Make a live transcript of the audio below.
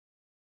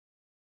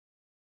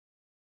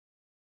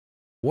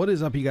What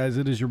is up, you guys?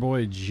 It is your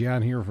boy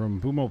John here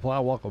from Puma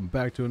Plow. Welcome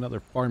back to another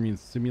Farming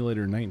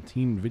Simulator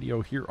 19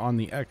 video here on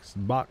the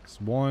Xbox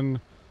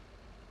One.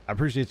 I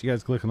appreciate you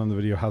guys clicking on the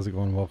video. How's it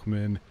going? Welcome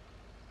in.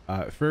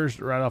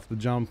 First, right off the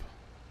jump,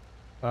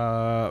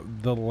 the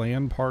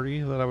LAN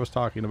party that I was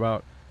talking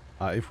about,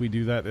 if we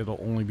do that,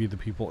 it'll only be the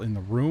people in the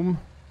room.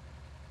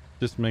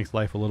 Just makes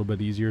life a little bit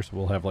easier, so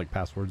we'll have like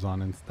passwords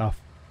on and stuff.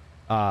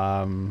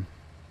 So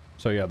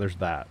yeah, there's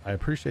that. I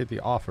appreciate the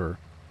offer,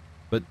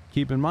 but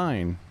keep in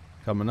mind,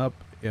 coming up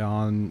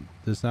on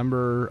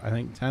December, I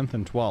think 10th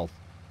and 12th,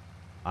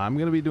 I'm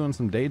going to be doing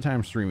some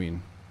daytime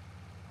streaming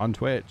on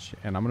Twitch,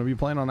 and I'm going to be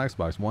playing on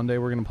Xbox. One day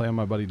we're going to play on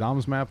my buddy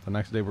Dom's map. The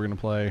next day we're going to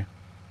play,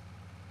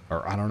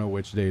 or I don't know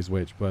which day is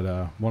which,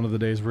 but one of the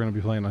days we're going to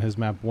be playing on his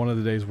map. One of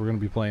the days we're going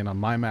to be playing on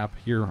my map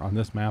here on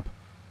this map.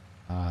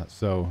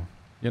 So,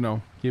 you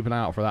know, keep an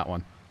eye out for that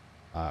one.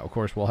 Of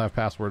course, we'll have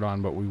password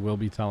on, but we will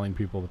be telling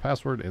people the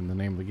password and the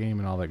name of the game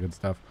and all that good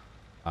stuff.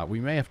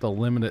 We may have to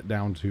limit it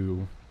down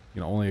to, you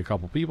know, only a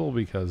couple people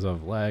because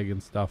of lag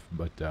and stuff,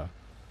 but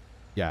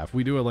yeah, if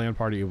we do a LAN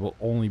party, it will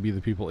only be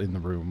the people in the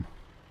room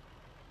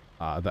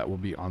that will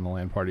be on the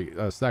LAN party.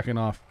 Second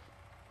off,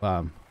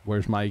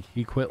 where's Mike?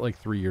 He quit like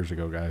 3 years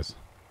ago, guys.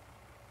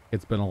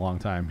 It's been a long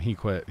time. He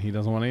quit. He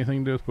doesn't want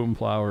anything to do with Puma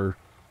Plow or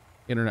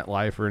internet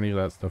life or any of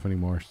that stuff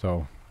anymore,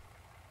 so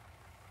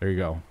there you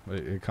go.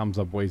 It comes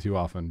up way too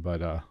often,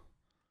 but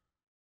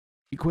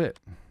he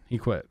quit. He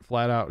quit.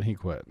 Flat out, he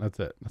quit. That's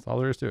it. That's all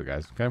there is to it,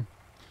 guys, okay?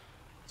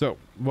 So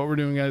what we're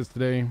doing, guys,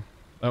 today.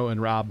 Oh, and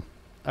Rob,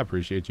 I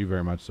appreciate you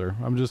very much, sir.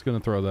 I'm just going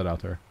to throw that out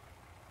there.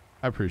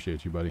 I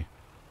appreciate you, buddy.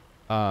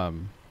 What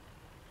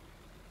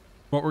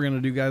we're going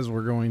to do, guys,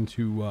 we're going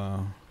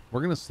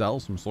to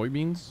sell some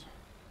soybeans.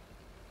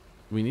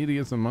 We need to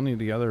get some money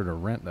together to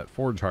rent that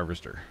forage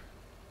harvester.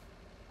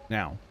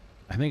 Now,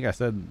 I think I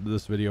said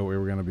this video we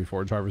were going to be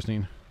forage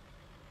harvesting.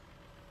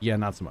 Yeah,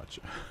 not so much.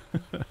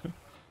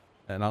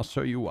 And I'll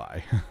show you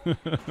why.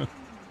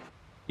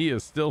 He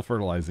is still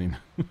fertilizing.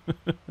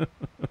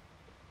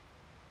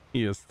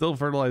 He is still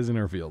fertilizing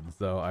our field,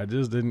 so I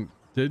just didn't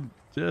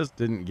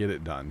get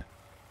it done.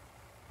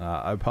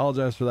 I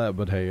apologize for that,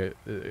 but hey,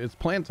 it's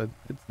planted.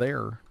 It's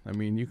there. I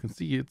mean, you can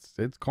see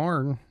it's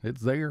corn.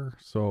 It's there,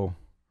 so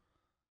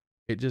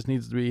it just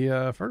needs to be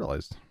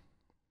fertilized.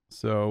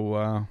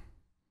 So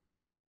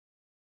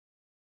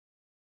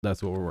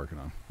that's what we're working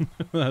on.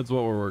 That's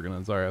what we're working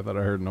on. Sorry, I thought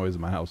I heard noise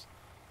in my house.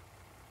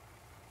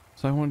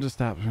 So I wanted to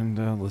stop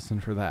and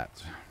listen for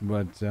that.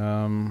 But,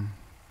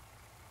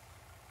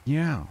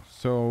 yeah.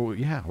 So,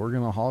 yeah, we're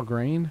going to haul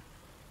grain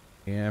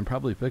and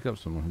probably pick up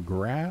some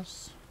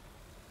grass.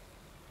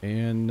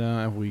 And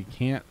if we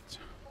can't,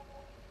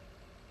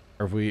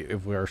 or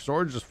if our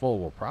storage is full,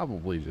 we'll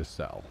probably just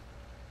sell.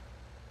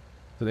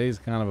 Today's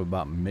kind of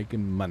about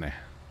making money.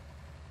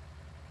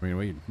 I mean,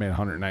 we made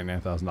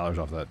 $199,000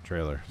 off that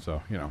trailer.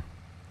 So, you know,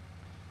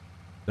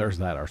 there's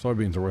that. Our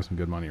soybeans are worth some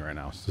good money right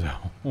now. So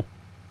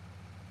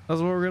that's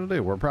what we're going to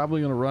do. We're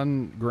probably going to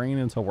run grain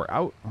until we're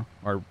out,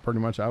 or pretty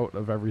much out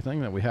of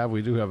everything that we have.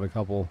 We do have a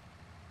couple.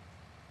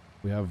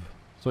 We have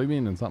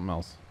soybean and something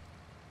else.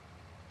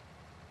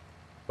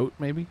 Oat,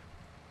 maybe?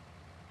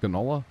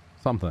 Canola?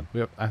 Something. We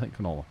have, I think,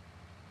 canola.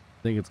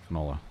 I think it's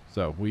canola.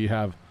 So we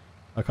have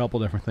a couple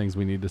different things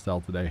we need to sell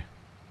today.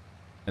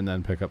 And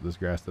then pick up this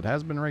grass that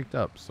has been raked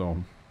up. So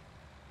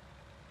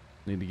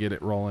need to get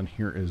it rolling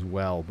here as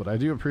well. But I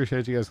do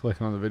appreciate you guys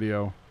clicking on the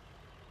video,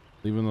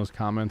 leaving those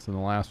comments in the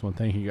last one.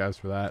 Thank you guys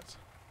for that. It's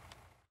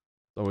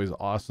always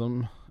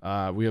awesome.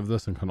 We have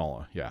this in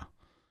canola. Yeah,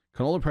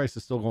 canola price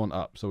is still going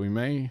up, so we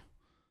may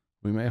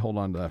hold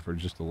on to that for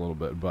just a little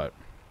bit, but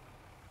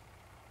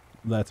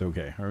that's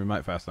okay. Or we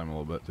might fast time a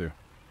little bit too.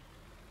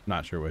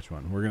 Not sure which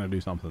one. We're gonna do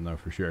something though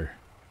for sure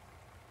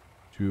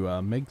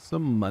to make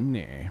some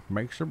money.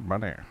 Make some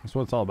money. That's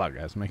what it's all about,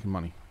 guys. Making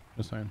money.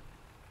 Just saying.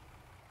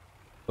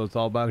 So it's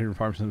all about here in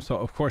Farm Sim. So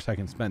of course I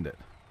can spend it.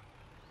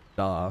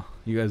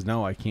 You guys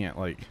know I can't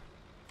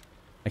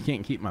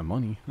keep my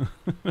money.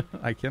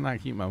 I cannot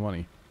keep my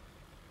money.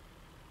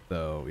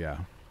 So yeah.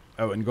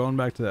 Oh, and going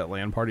back to that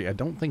LAN party, I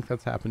don't think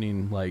that's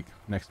happening like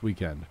next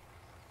weekend,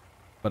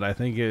 but I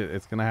think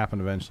it's gonna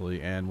happen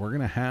eventually, and we're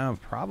gonna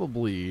have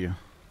probably,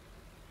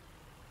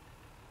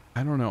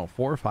 I don't know,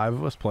 4 or 5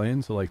 of us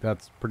playing, so like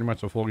that's pretty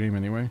much a full game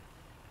anyway.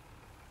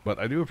 But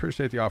I do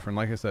appreciate the offer, and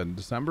like I said,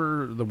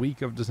 the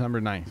week of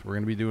December 9th, we're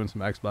gonna be doing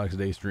some Xbox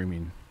Day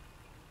streaming.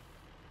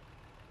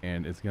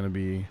 And it's going to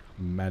be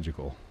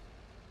magical.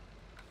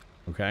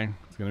 Okay?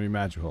 It's going to be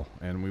magical.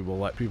 And we will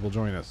let people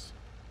join us.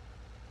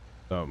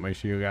 So make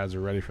sure you guys are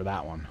ready for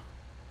that one.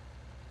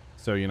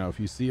 So, you know,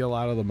 if you see a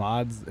lot of the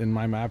mods in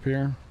my map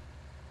here,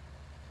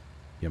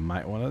 you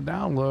might want to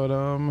download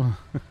them.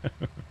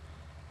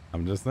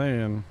 I'm just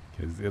saying,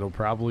 because it'll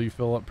probably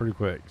fill up pretty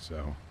quick.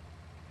 So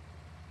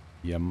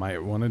you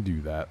might want to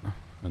do that.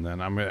 And then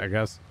I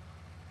guess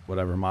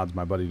whatever mods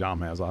my buddy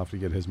Dom has, I'll have to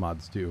get his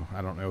mods too.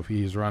 I don't know if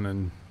he's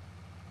running...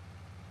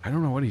 I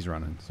don't know what he's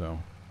running, so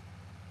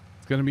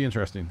it's going to be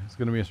interesting. It's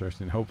going to be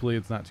interesting. Hopefully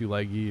it's not too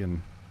laggy,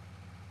 and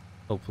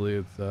hopefully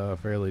it's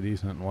fairly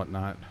decent and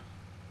whatnot.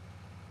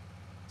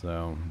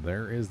 So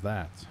there is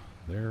that.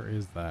 There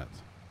is that.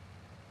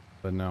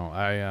 But no,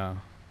 I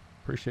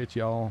appreciate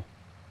y'all.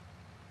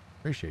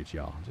 Appreciate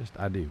y'all. Just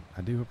I do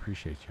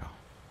appreciate y'all.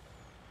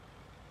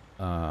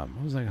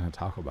 What was I gonna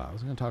talk about? I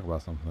was gonna talk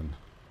about something.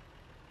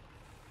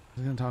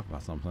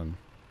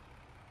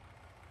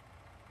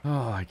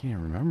 Oh, I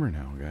can't remember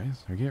now,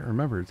 guys. I can't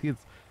remember.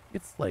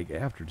 It's like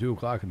after 2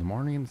 o'clock in the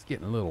morning. It's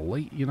getting a little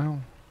late, you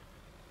know.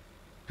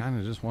 Kind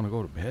of just want to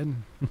go to bed.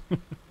 But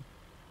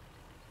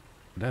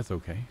that's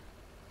okay.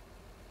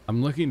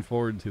 I'm looking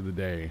forward to the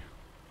day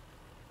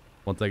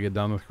once I get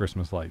done with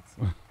Christmas lights.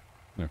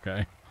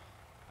 Okay.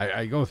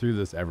 I go through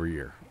this every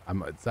year.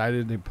 I'm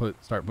excited to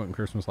start putting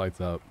Christmas lights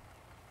up.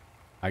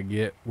 I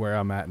get where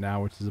I'm at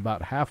now, which is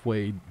about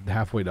halfway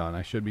done.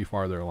 I should be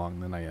farther along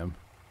than I am.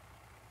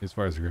 As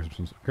far as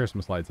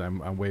Christmas lights,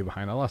 I'm way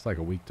behind. I lost like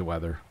a week to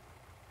weather.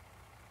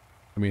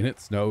 I mean, it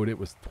snowed. It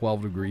was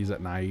 12 degrees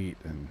at night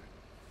and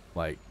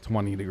like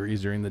 20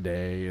 degrees during the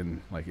day,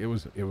 and like it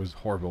was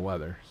horrible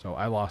weather. So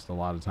I lost a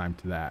lot of time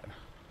to that.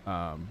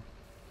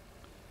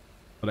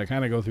 But I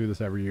kind of go through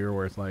this every year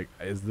where it's like,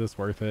 is this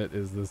worth it?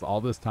 Is this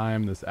all this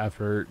time, this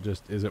effort,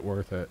 just is it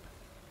worth it?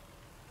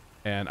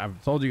 And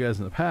I've told you guys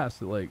in the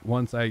past that like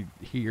once I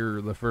hear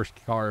the first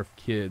car of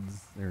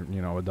kids, or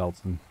you know,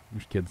 adults and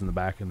there's kids in the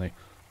back, and they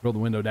roll the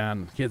window down,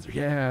 and the kids are,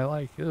 yeah,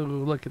 like, oh,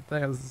 look at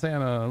that,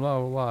 Santa, blah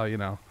blah blah, you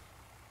know,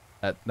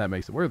 that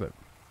makes it worth it.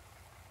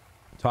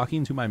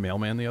 Talking to my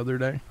mailman the other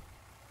day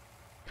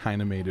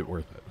kind of made it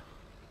worth it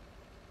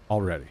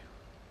already.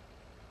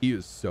 He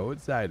was so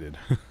excited.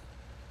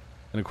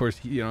 And of course,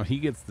 he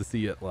gets to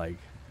see it like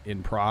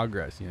in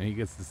progress. You know, he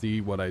gets to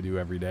see what I do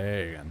every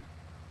day, and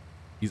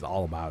he's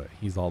all about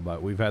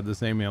it. We've had the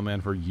same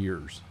mailman for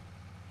years.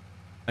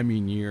 I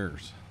mean,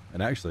 years.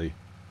 And actually,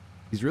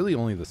 he's really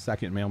only the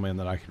second mailman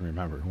that I can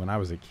remember. When I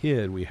was a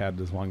kid, we had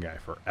this one guy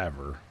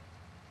forever,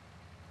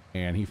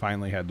 and he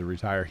finally had to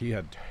retire. He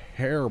had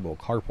terrible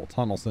carpal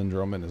tunnel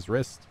syndrome in his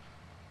wrist.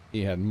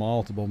 He had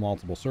multiple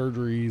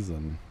surgeries,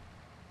 and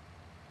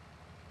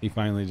he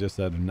finally just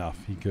said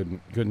enough. He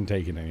couldn't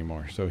take it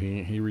anymore. So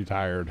he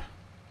retired.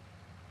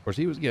 Of course,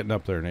 he was getting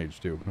up there in age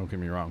too. Don't get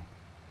me wrong.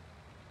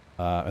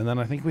 And then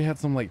I think we had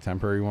some like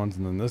temporary ones,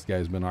 and then this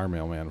guy's been our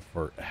mailman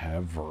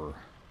forever.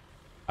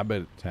 I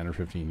bet 10 or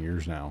 15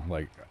 years now.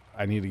 Like,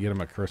 I need to get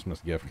him a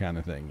Christmas gift kind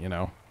of thing, you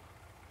know?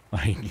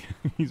 Like,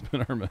 he's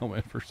been our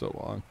mailman for so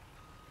long.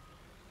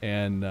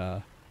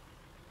 And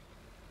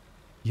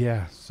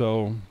yeah,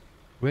 so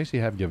we actually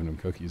have given him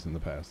cookies in the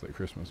past at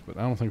Christmas, but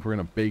I don't think we're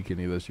gonna bake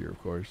any this year,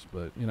 of course.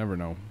 But you never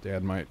know.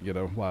 Dad might get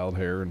a wild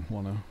hair and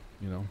want to,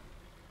 you know,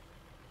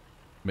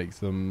 make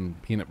some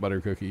peanut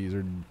butter cookies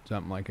or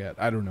something like that.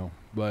 I don't know.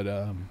 But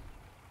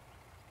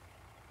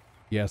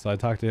yeah, so I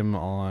talked to him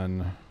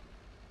on,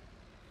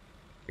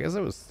 I guess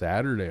it was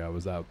Saturday. I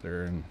was out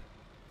there, and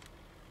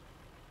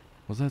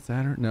was that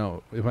Saturday?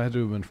 No, it had to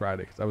have been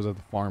Friday, because I was at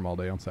the farm all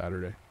day on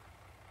Saturday.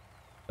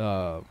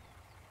 But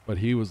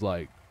he was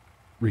like,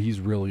 he's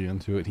really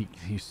into it.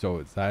 He's so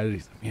excited.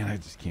 He's like, man, I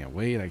just can't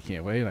wait. I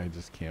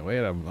just can't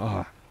wait.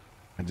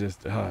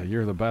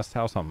 You're the best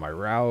house on my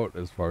route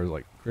as far as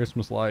like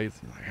Christmas lights.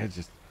 Like,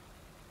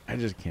 I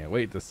just can't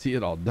wait to see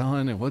it all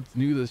done, and what's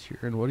new this year,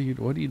 and what are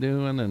you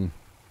doing? And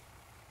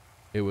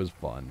it was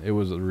fun. It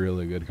was a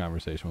really good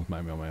conversation with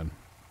my mailman,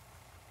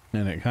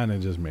 and it kind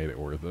of just made it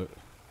worth it.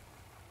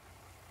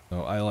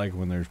 So I like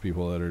when there's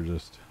people that are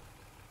just,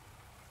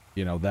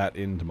 you know, that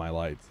into my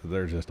lights.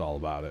 They're just all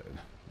about it.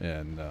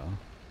 And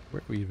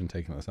where are we even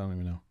taking this? I don't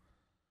even know.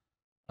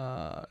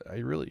 I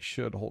really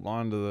should hold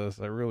on to this.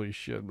 I really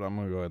should, but I'm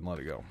going to go ahead and let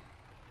it go.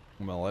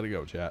 I'm going to let it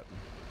go, chat.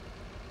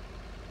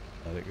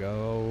 Let it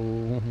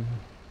go.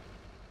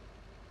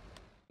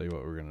 Tell you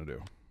what we're going to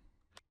do.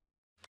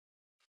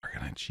 We're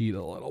going to cheat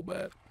a little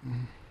bit.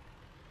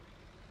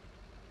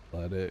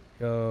 Let it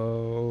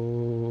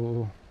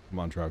go. Come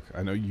on, truck.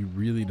 I know you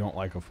really don't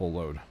like a full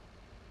load.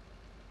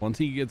 Once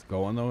he gets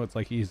going, though, it's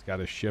like he's got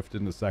to shift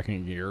into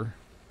second gear.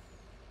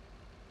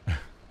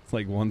 It's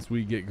like once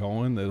we get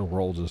going, it'll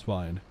roll just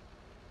fine.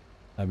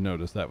 I've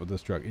noticed that with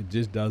this truck. It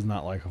just does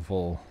not like a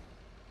full.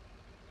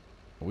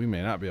 We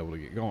may not be able to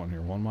get going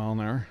here. 1 mile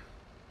an hour.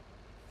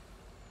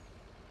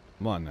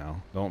 Come on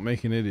now. Don't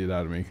make an idiot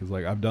out of me, because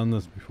like I've done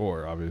this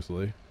before,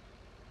 obviously.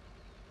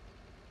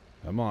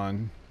 Come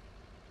on.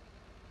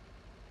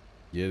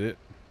 Get it.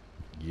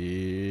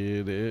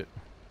 Get it.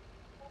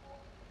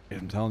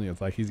 I'm telling you, it's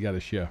like he's got a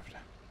shift.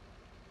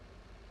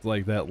 It's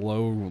like that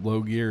low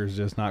gear is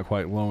just not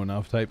quite low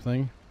enough type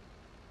thing.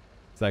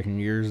 Second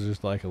gear is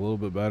just like a little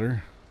bit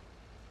better.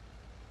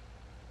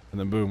 And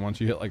then boom,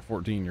 once you hit like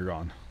 14, you're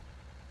gone.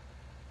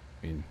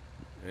 I mean,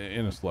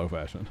 in a slow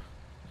fashion.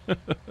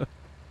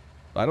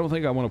 I don't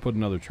think I want to put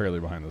another trailer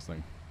behind this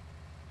thing.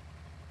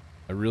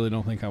 I really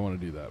don't think I want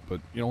to do that. But,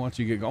 you know, once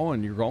you get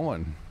going, you're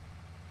going.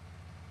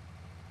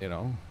 You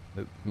know,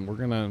 we're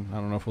going to, I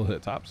don't know if we'll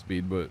hit top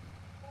speed, but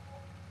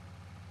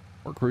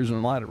we're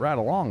cruising right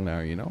along now,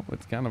 you know.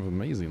 It's kind of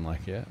amazing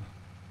like that.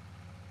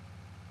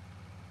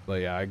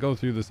 But yeah, I go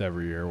through this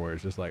every year where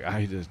it's just like,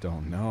 I just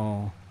don't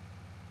know.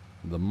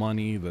 the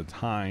money, the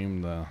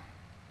time, the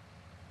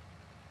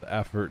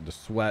effort, the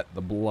sweat,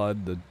 the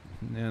blood, the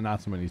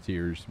not so many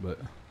tears, but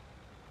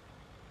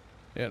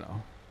you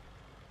know,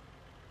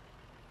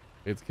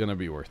 it's gonna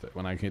be worth it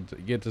when I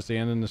get to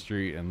stand in the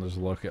street and just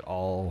look at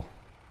all.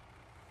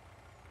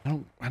 I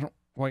don't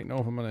quite know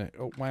if I'm gonna.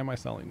 Oh, why am I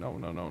selling? No.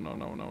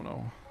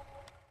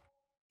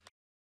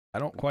 I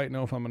don't quite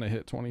know if I'm gonna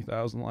hit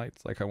 20,000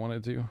 lights like I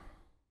wanted to.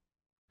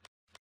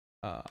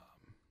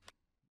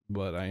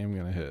 But I am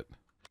gonna hit.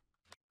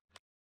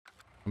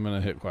 I'm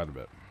gonna hit quite a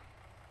bit.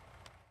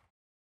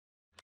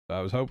 So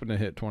I was hoping to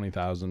hit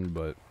 20,000,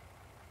 but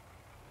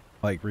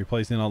like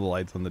replacing all the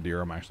lights on the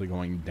deer, I'm actually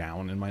going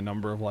down in my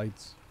number of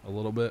lights a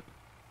little bit.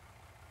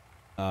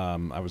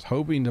 I was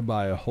hoping to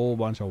buy a whole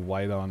bunch of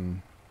white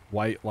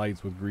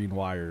lights with green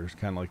wires,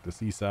 kind of like the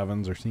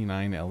C7s or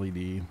C9 LED,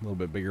 a little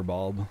bit bigger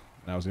bulb.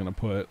 And I was gonna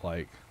put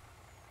like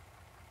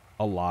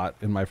a lot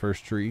in my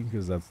first tree,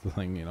 because that's the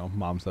thing, you know,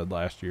 Mom said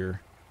last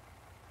year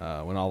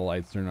when all the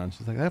lights turned on,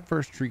 she's like, that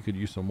first tree could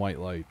use some white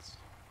lights.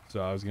 So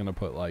I was gonna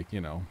put like,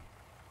 you know,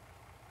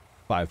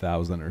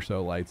 5,000 or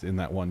so lights in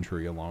that one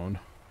tree alone.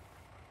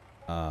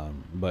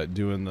 But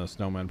doing the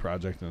snowman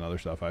project and other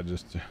stuff, I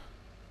just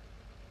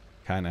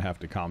kind of have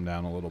to calm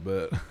down a little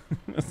bit.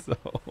 So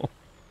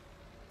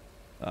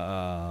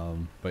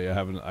but yeah,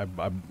 I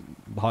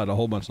bought a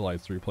whole bunch of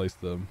lights to replace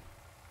the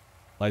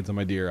lights on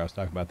my deer. I was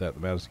talking about that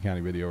in the Madison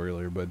County video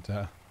earlier, but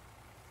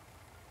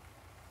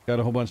got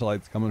a whole bunch of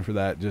lights coming for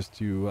that, just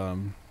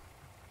to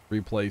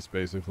replace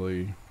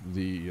basically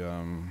the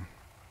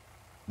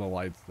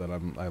lights that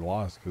I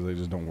lost because they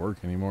just don't work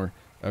anymore.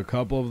 A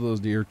couple of those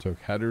deer took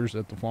headers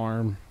at the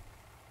farm.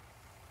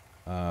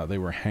 They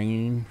were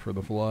hanging for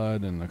the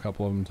flood, and a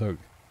couple of them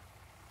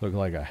took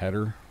like a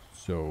header.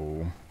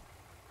 So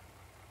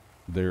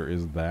there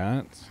is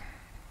that.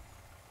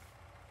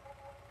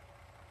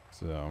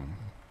 So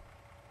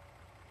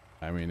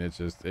I mean, it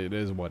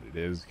is what it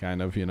is,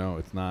 kind of, you know.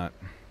 It's not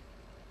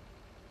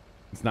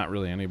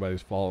really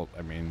anybody's fault.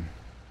 I mean,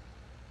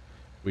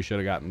 we should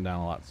have gotten down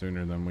a lot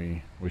sooner than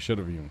we should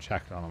have even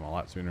checked on them a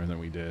lot sooner than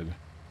we did.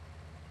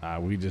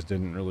 We just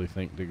didn't really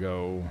think to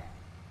go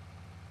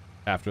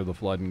after the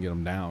flood and get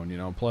them down, you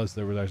know. Plus,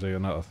 there was actually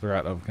a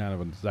threat of kind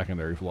of a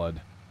secondary flood.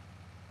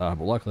 But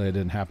luckily it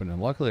didn't happen,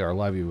 and luckily our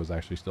levee was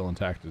actually still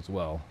intact as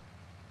well.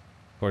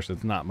 Of course,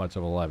 it's not much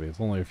of a levee. It's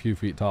only a few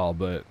feet tall,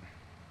 but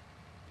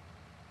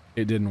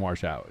it didn't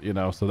wash out, you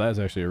know, so that's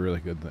actually a really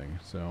good thing.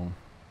 So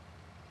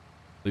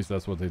at least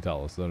that's what they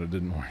tell us, that it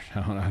didn't wash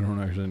out. I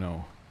don't actually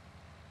know.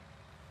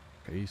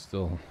 Okay, he's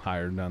still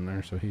hired down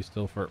there, so he's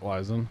still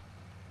fertilizing,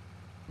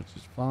 which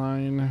is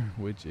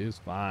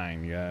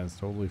fine, guys,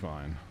 totally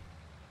fine.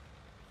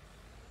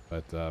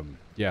 But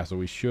yeah, so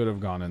we should have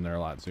gone in there a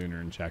lot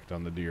sooner and checked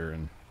on the deer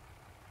and,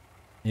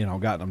 you know,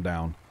 gotten them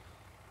down.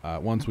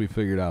 Once we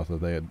figured out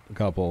that they had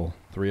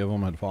three of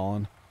them had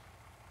fallen,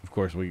 of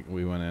course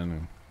we went in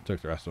and took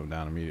the rest of them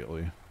down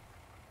immediately.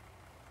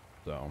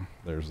 So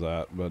there's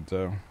that. But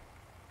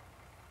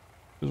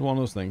it's one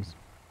of those things.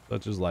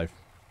 Such is life.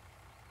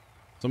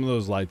 Some of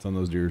those lights on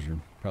those deers are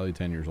probably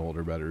 10 years old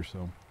or better,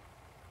 so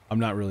I'm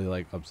not really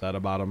like upset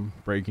about them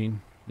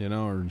breaking, you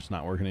know, or just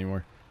not working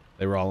anymore.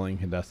 They were all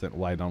incandescent,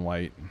 white on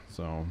white.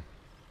 So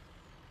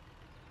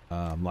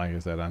like I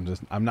said,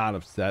 I'm not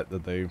upset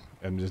that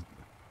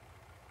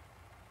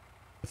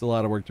it's a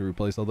lot of work to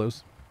replace all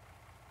those,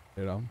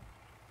 you know.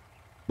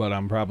 But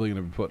I'm probably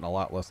going to be putting a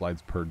lot less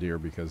lights per deer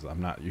because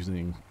I'm not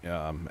using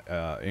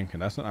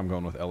incandescent. I'm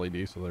going with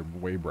LED, so they're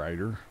way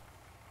brighter,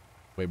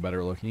 way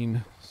better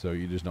looking. So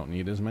you just don't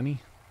need as many.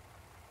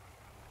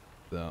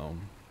 So,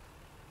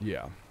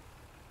 yeah.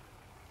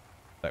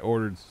 I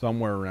ordered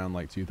somewhere around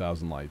like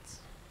 2,000 lights.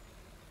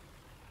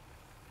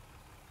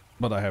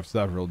 But I have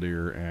several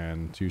deer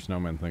and 2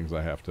 snowmen things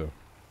I have to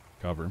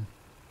cover.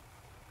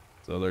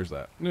 So there's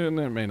that. And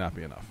it may not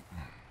be enough.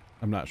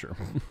 I'm not sure.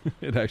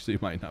 It actually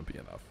might not be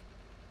enough.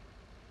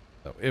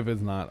 So if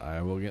it's not,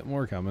 I will get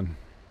more coming.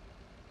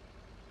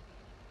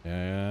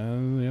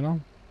 And, you know,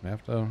 I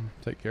have to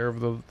take care of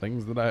the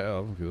things that I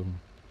have.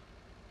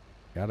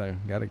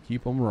 Gotta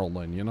keep them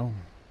rolling, you know.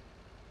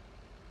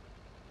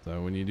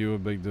 So when you do a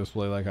big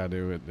display like I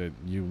do,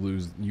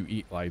 you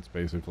eat lights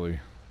basically.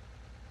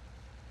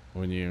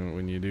 When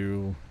you do,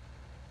 you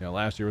know,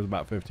 last year was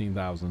about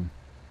 15,000.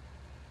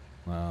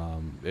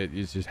 It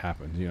just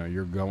happens, you know,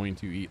 you're going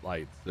to eat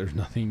lights. There's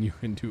nothing you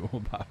can do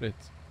about it.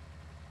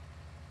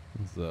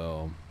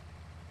 So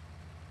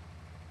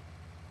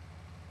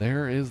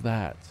there is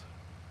that.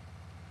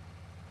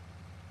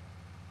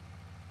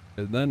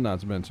 And then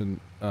not to mention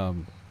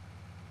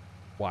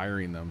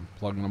wiring them,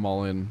 plugging them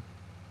all in.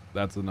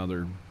 That's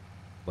another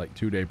like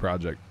 2-day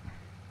project.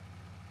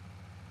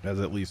 Has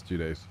at least 2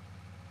 days.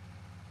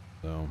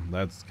 So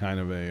that's kind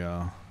of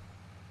a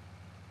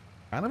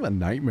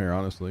nightmare,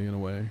 honestly, in a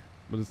way,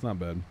 but it's not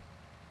bad.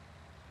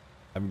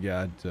 I've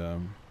got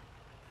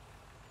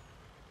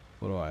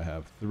what do I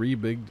have? 3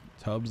 big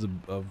tubs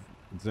of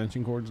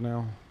extension cords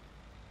now,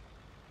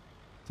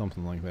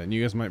 something like that. And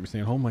you guys might be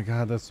saying, "Oh my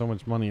God, that's so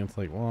much money." It's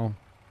like, well,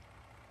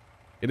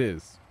 it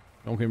is.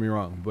 Don't get me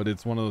wrong, but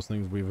it's one of those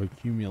things we've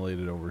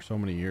accumulated over so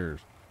many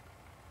years.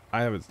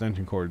 I have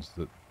extension cords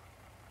that,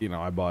 you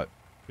know, I bought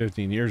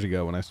 15 years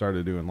ago when I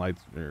started doing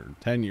lights, or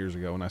 10 years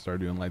ago when I started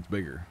doing lights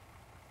bigger.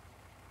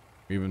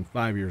 Even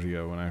 5 years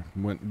ago when I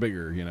went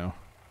bigger, you know.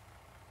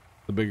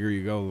 The bigger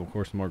you go, of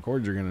course, the more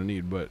cords you're going to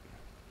need, but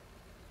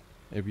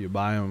if you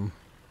buy them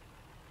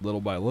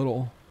little by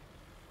little,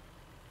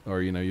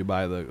 or, you know, you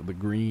buy the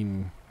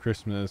green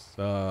Christmas,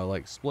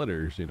 like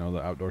splitters, you know,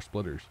 the outdoor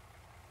splitters,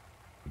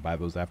 you buy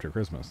those after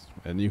Christmas,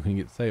 and you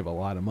can save a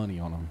lot of money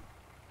on them.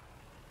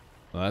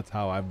 So that's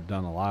how I've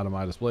done a lot of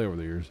my display over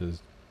the years,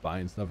 is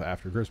buying stuff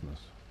after Christmas.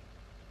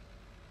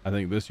 I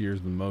think this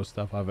year's the most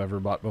stuff I've ever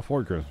bought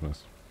before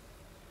Christmas.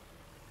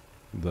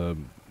 The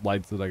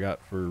lights that I got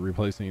for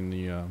replacing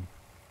the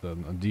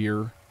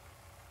deer,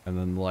 and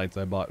then the lights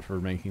I bought for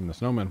making the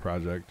snowman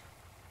project,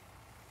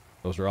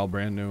 those are all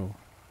brand new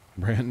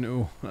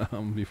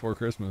before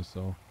Christmas.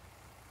 So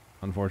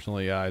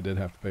unfortunately, yeah, I did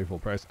have to pay full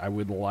price. I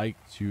would like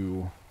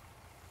to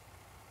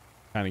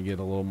kind of get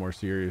a little more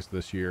serious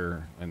this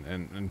year, and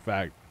in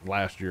fact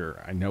last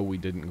year I know we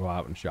didn't go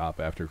out and shop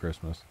after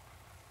Christmas.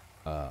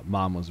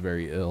 Mom was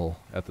very ill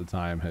at the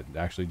time, had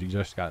actually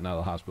just gotten out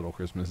of the hospital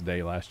Christmas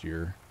Day last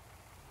year.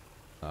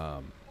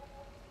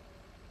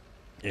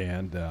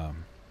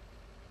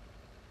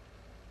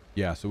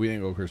 Yeah, so we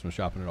didn't go Christmas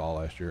shopping at all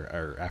last year,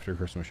 or after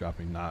Christmas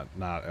shopping, not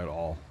at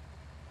all.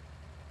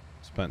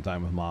 Spent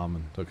time with Mom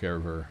and took care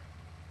of her.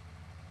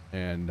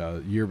 And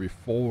the year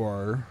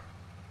before,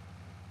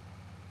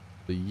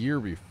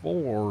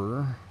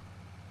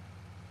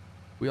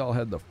 we all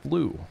had the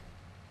flu.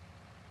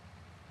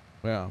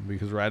 Yeah,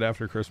 because right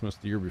after Christmas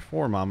the year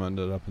before, Mom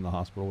ended up in the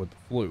hospital with the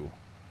flu.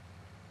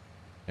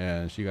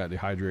 And she got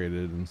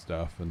dehydrated and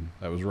stuff, and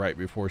that was right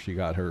before she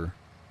got her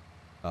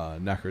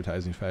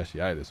necrotizing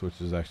fasciitis, which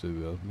is actually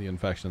the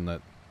infection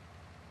that,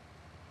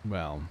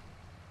 well,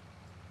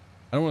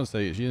 I don't want to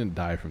say she didn't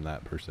die from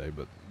that per se,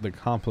 but the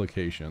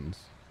complications,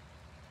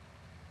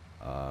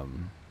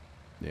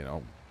 you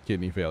know,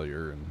 kidney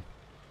failure, and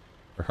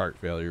her heart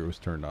failure was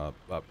turned up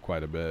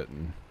quite a bit,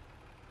 and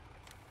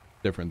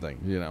different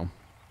things, you know.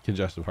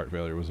 Congestive heart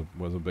failure was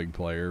a big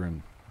player,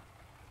 and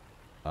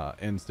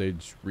end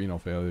stage renal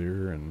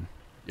failure, and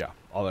yeah,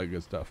 all that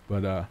good stuff.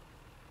 But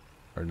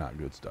or not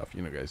good stuff,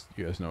 you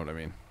guys know what I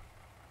mean.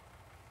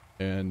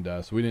 And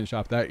so we didn't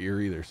shop that year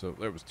either. So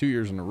there was 2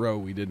 years in a row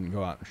we didn't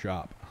go out and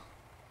shop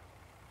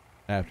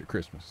after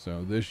Christmas.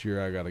 So this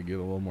year I got to get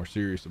a little more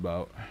serious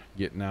about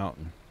getting out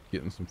and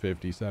getting some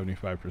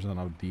 50-75%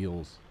 off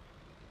deals,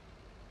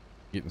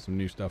 getting some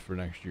new stuff for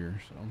next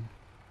year. So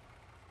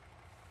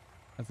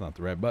that's not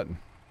the right button.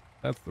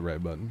 That's the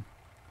right button.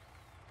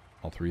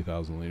 All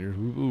 3,000 liters.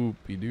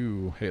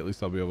 Whoop-de-doo. Hey, at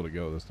least I'll be able to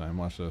go this time.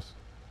 Watch this.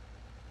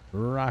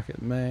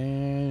 Rocket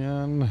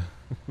Man.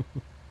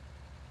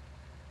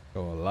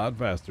 Go a lot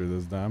faster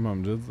this time,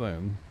 I'm just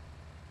saying.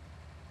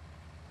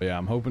 But yeah,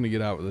 I'm hoping to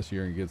get out this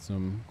year and get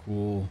some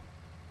cool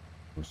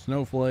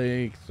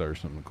snowflakes or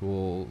some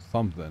cool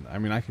something. I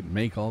mean, I could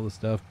make all the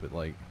stuff, but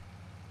like,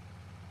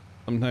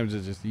 sometimes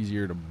it's just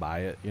easier to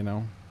buy it, you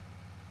know?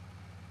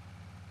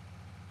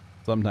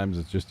 Sometimes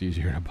it's just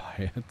easier to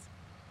buy it.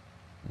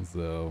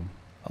 So,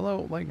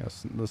 although like the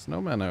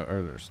snowmen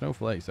or the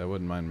snowflakes, I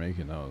wouldn't mind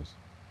making those.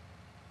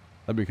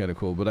 That'd be kind of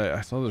cool. But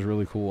I saw this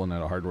really cool one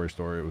at a hardware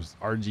store. It was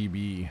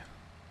RGB,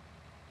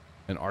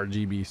 an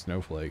RGB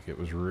snowflake. It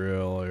was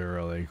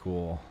really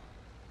cool.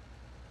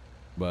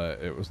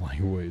 But it was like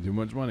way too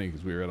much money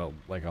because we were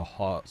at a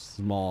hot,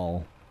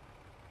 small,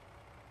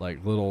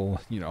 like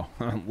little, you know,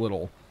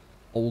 little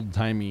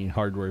old-timey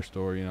hardware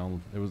store. You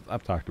know, it was,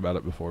 I've talked about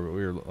it before, but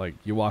we were like,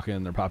 you walk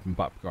in, they're popping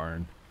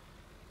popcorn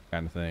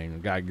kind of thing. The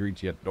guy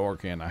greets you at the door.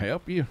 Can I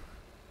help you?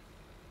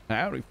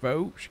 Howdy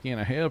folks, can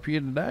I help you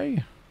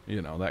today?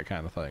 You know, that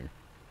kind of thing.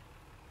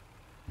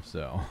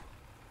 So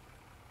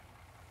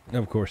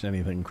of course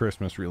anything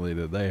Christmas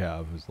related they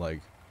have is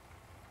like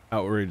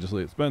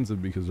outrageously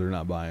expensive because they're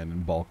not buying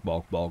in bulk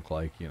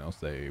like, you know,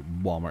 say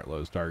Walmart,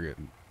 Lowe's, Target,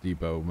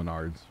 Depot,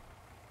 Menards,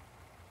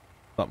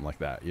 something like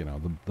that, you know,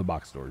 the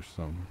box stores.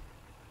 So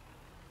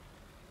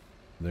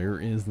there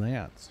is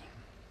that.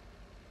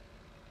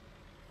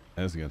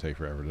 This is gonna take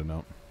forever to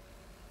note.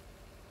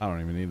 I don't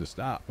even need to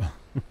stop.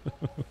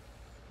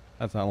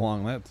 That's how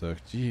long that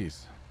took.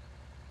 Jeez,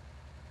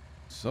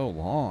 so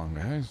long,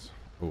 guys.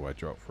 Oh, I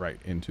drove right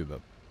into the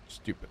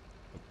stupid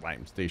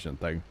lime station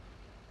thing.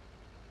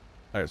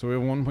 All right, so we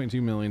have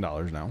 $1.2 million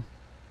now,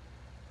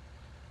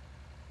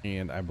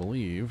 and I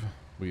believe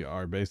we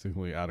are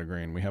basically out of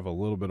grain. We have a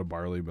little bit of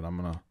barley, but I'm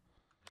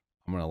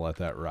gonna let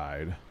that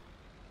ride.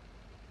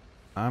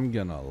 I'm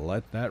gonna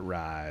let that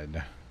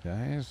ride,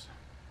 guys.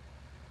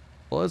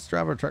 Well, let's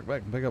drive our truck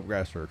back and pick up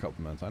grass for a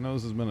couple minutes. I know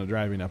this has been a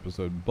driving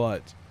episode,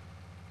 but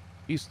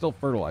he's still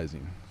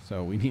fertilizing,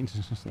 so we need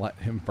to just let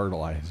him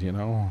fertilize, you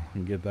know,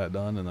 and get that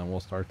done, and then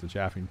we'll start the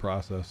chaffing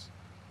process.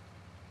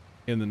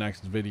 In the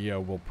next video,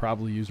 we'll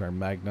probably use our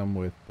Magnum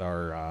with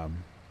our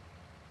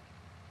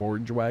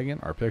forage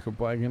wagon, our pickup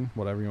wagon,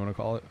 whatever you want to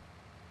call it.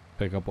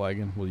 Pickup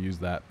wagon. We'll use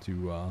that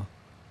to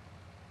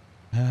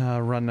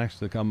run next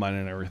to the combine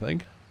and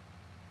everything.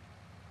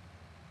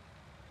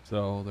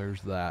 So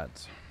there's that.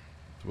 So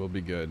we'll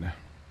be good.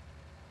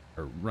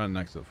 Or run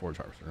next to the forge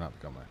harvester, not the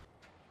combine.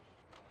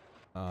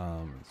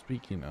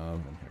 Speaking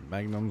of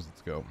magnums,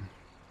 let's go.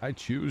 I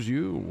choose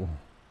you.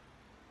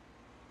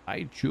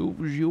 I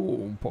choose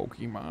you,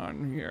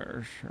 Pokemon.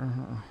 Yes.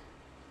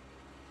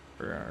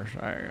 Yes,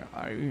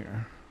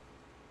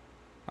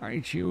 I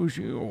choose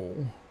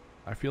you.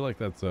 I feel like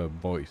that's a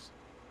voice,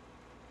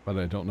 but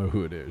I don't know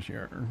who it is.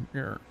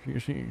 Here, you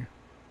see,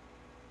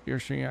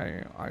 I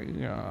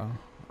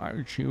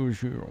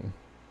choose you.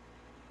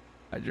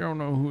 I don't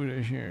know who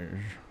this is,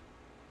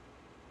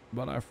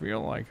 but I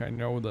feel like I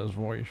know this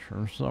voice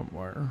from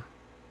somewhere.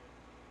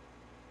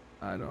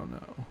 I don't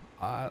know.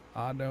 I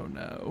don't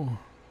know.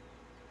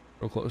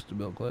 Real close to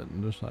Bill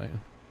Clinton, just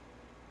saying.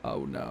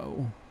 Oh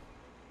no.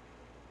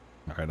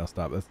 Alright, I'll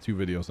stop. That's 2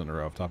 videos in a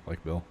row. I've talked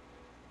like Bill.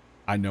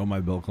 I know my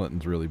Bill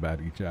Clinton's really bad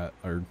in chat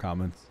or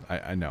comments.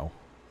 I know.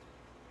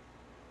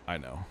 I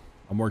know.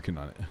 I'm working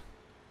on it.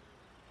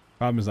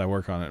 Problem is I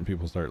work on it and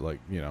people start like,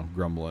 you know,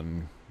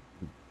 grumbling,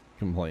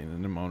 complaining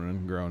and moaning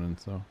and groaning,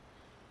 so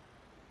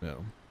you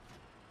know.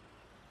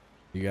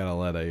 You gotta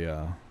let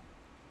a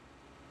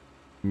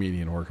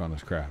comedian work on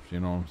his craft, you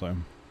know what I'm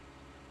saying?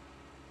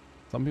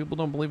 Some people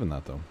don't believe in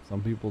that though.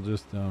 Some people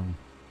just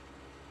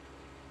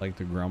like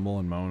to grumble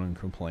and moan and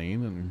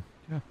complain,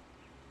 and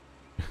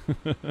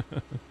yeah.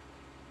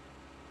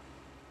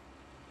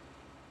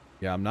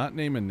 Yeah, I'm not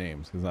naming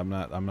names because I'm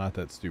not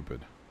that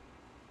stupid.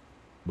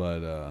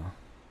 But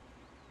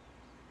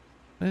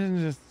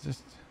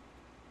just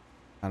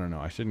I don't know.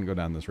 I shouldn't go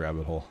down this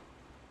rabbit hole.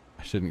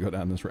 I shouldn't go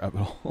down this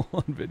rabbit hole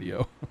on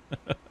video.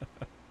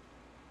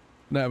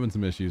 I'm having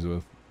some issues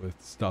with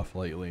stuff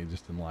lately,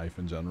 just in life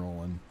in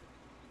general, and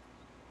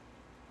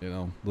you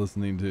know,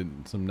 listening to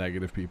some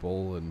negative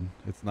people, and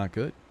it's not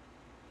good.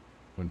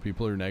 When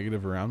people are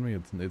negative around me,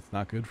 it's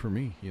not good for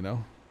me, you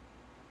know.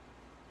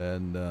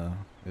 And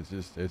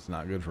it's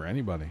not good for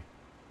anybody.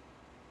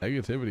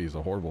 Negativity is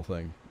a horrible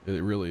thing.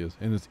 It really is,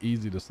 and it's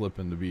easy to slip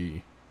into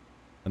be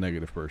a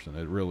negative person.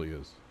 It really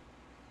is.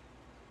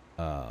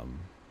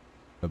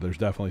 But there's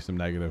definitely some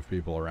negative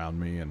people around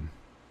me, and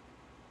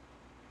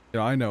you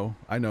know,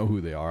 I know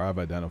who they are. I've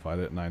identified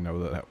it, and I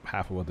know that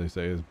half of what they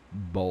say is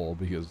bull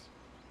because,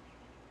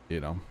 you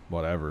know,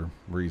 whatever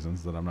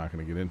reasons that I'm not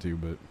going to get into,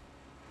 but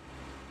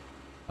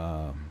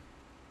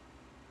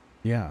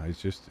yeah,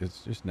 it's just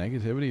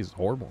negativity is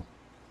horrible.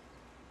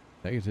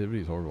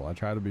 Negativity is horrible. I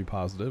try to be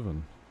positive,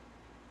 and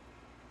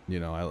you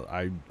know,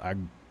 I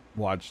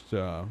watched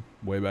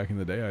way back in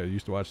the day. I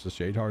used to watch the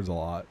Shaytards a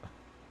lot.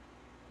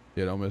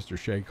 You know, Mr.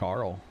 Shay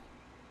Carl,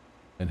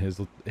 and his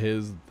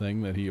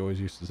thing that he always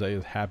used to say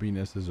is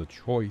happiness is a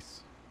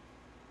choice,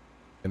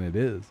 and it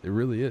is. It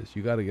really is.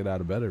 You got to get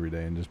out of bed every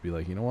day and just be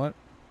like, you know what?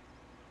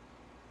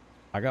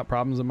 I got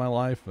problems in my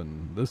life,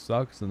 and this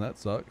sucks, and that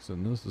sucks,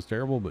 and this is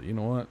terrible. But you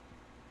know what?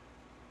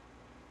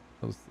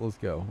 Let's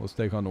go. Let's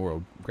take on the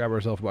world. Grab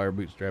ourselves by our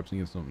bootstraps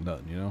and get something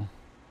done. You know.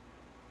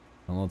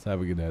 And let's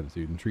have a good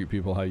attitude and treat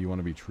people how you want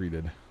to be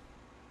treated.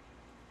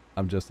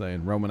 I'm just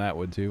saying. Roman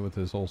Atwood too, with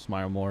his whole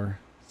Smile More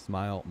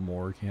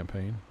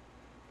campaign.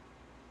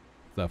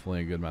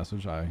 Definitely a good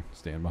message. I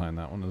stand behind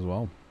that one as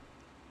well.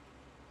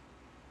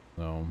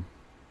 So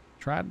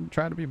try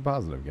to be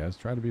positive, guys.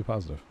 Try to be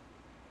positive.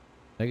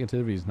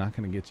 Negativity is not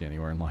going to get you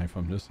anywhere in life.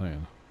 I'm just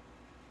saying.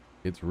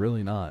 It's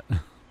really not.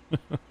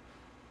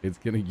 It's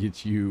going to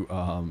get you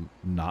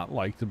not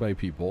liked by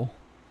people.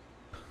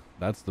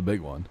 That's the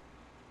big one.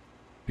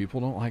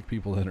 People don't like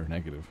people that are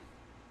negative.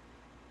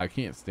 I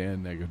can't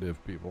stand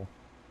negative people.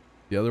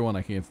 The other one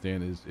I can't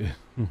stand is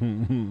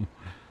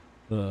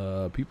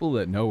people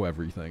that know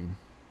everything.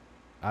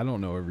 I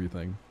don't know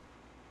everything.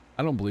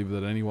 I don't believe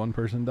that any one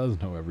person does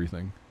know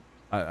everything.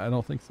 I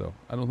don't think so.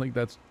 I don't think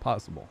that's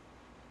possible.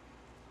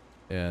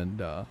 And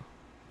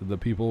the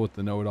people with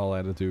the know-it-all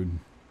attitude,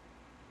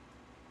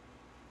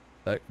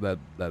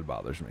 that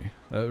bothers me.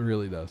 That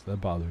really does. That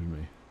bothers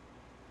me.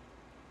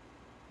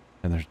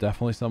 And there's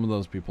definitely some of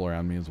those people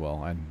around me as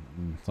well.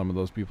 And some of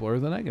those people are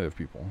the negative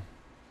people.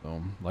 So,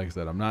 like I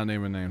said, I'm not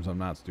naming names. I'm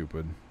not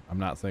stupid. I'm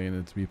not saying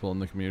it's people in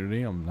the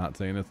community. I'm not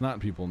saying it's not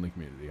people in the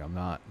community. I'm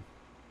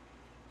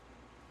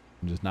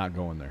just not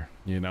going there.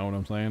 You know what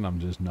I'm saying? I'm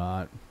just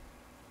not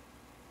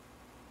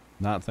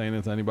saying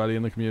it's anybody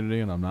in the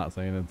community, and I'm not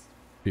saying it's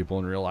people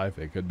in real life.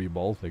 It could be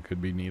both. It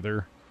could be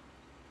neither.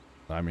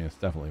 I mean, it's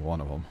definitely one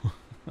of them.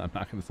 I'm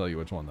not going to tell you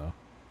which one, though.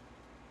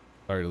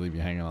 Sorry to leave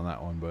you hanging on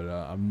that one, but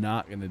I'm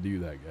not going to do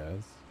that,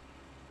 guys.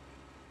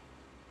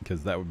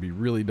 Because that would be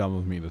really dumb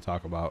of me to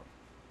talk about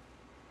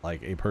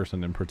like a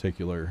person in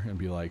particular and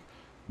be like,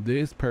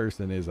 this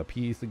person is a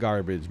piece of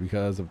garbage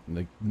because of,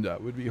 like,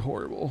 that would be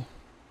horrible.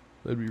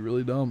 That'd be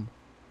really dumb.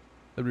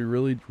 That'd be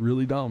really,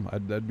 really dumb.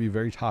 That'd be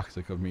very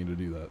toxic of me to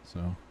do that.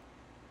 So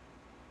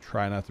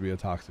try not to be a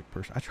toxic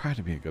person. I try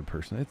to be a good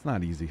person. It's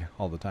not easy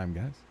all the time,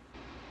 guys.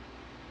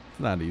 It's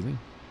not easy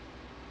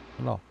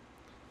at all.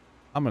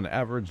 I'm an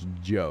average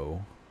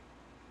Joe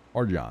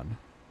or John,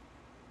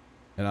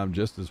 And I'm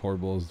just as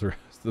horrible as the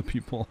rest of the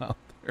people out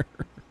there.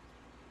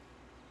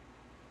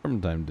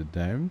 From time to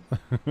time.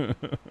 But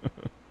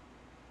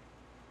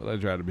I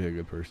try to be a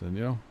good person,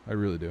 you know? I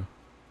really do.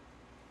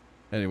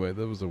 Anyway,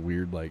 that was a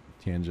weird, like,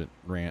 tangent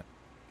rant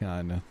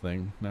kind of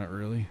thing. Not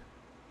really.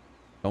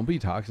 Don't be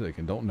toxic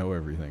and don't know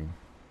everything.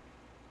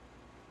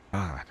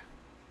 God.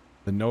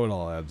 The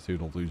know-it-all attitude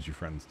will lose you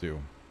friends, too.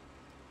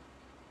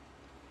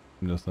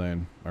 I'm just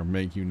saying. Or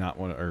make you not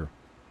want to, or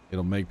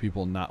it'll make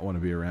people not want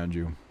to be around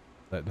you.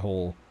 That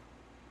whole,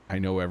 I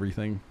know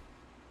everything.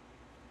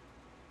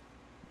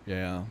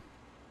 Yeah.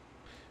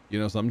 You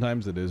know,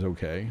 sometimes it is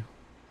okay.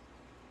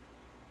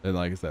 And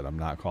like I said, I'm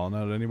not calling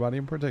out anybody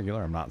in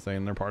particular. I'm not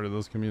saying they're part of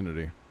this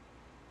community.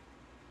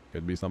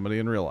 Could be somebody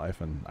in real life,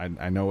 and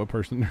I know a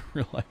person in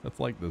real life that's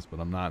like this, but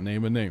I'm not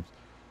naming names.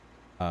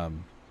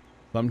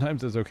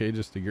 Sometimes it's okay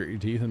just to grit your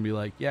teeth and be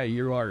like, yeah,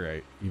 you are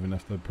right, even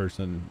if the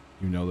person,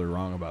 you know, they're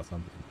wrong about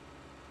something.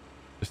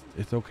 Just,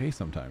 it's okay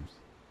sometimes.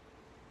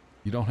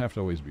 You don't have to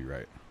always be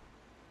right.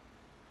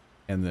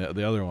 And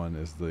the other one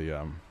is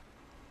the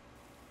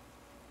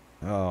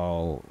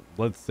oh,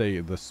 let's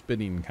say the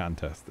spitting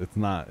contest. It's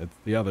not, it's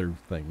the other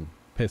thing,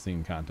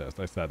 pissing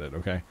contest. I said it,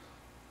 okay?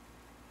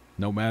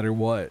 No matter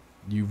what,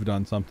 you've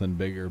done something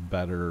bigger,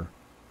 better,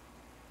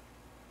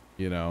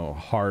 you know,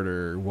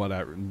 harder,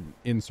 whatever.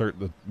 Insert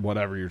the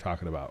whatever you're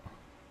talking about.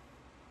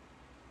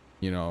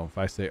 You know, if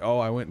I say, oh,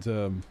 I went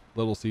to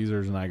Little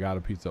Caesars and I got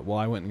a pizza. Well,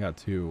 I went and got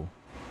 2.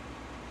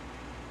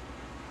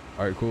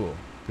 All right, cool.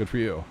 Good for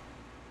you.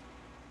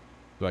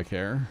 Do I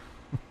care?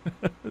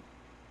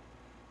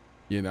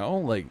 You know,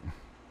 like,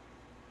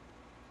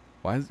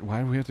 why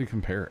do we have to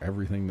compare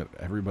everything that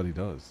everybody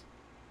does?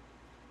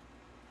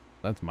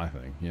 That's my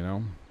thing, you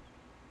know?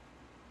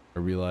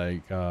 Or be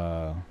like,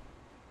 oh,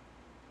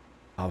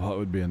 what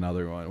would be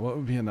another one? What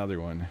would be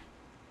another one?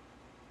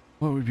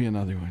 What would be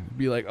another one?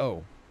 Be like,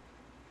 oh,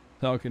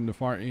 talking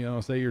to you know,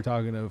 say you're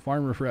talking to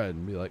Farmer Fred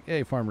and be like,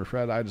 hey, Farmer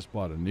Fred, I just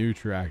bought a new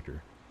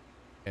tractor.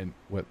 And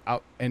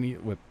without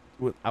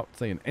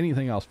saying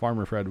anything else,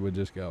 Farmer Fred would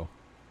just go,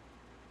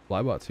 well,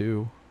 I bought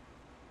 2.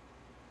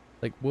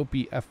 Like,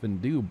 whoopee effing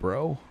do,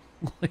 bro.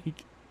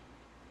 Like,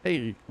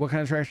 hey, what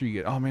kind of tractor you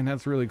get? Oh man,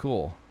 that's really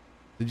cool.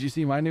 Did you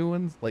see my new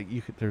ones? Like,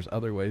 there's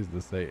other ways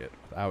to say it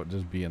without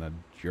just being a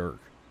jerk.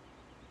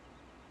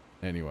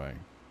 Anyway,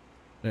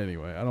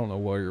 I don't know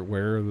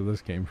where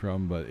this came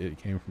from, but it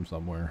came from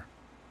somewhere.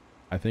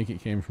 I think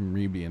it came from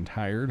me being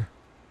tired.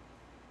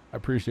 I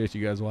appreciate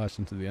you guys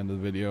watching to the end of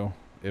the video.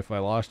 If I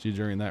lost you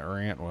during that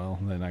rant, well,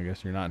 then I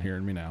guess you're not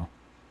hearing me now.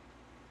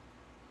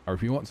 Or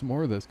if you want some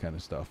more of this kind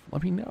of stuff,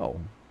 let me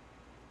know.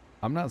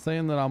 I'm not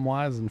saying that I'm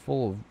wise and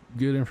full of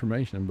good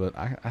information, but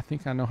I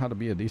think I know how to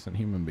be a decent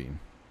human being.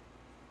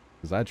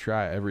 Because I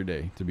try every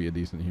day to be a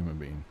decent human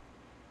being.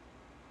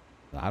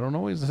 I don't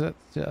always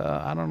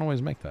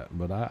make that,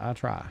 but I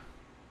try.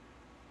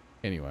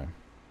 Anyway,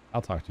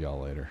 I'll talk to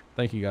y'all later.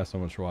 Thank you guys so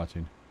much for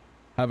watching.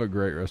 Have a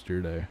great rest of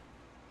your day.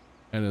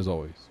 And as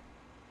always,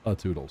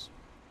 toodles.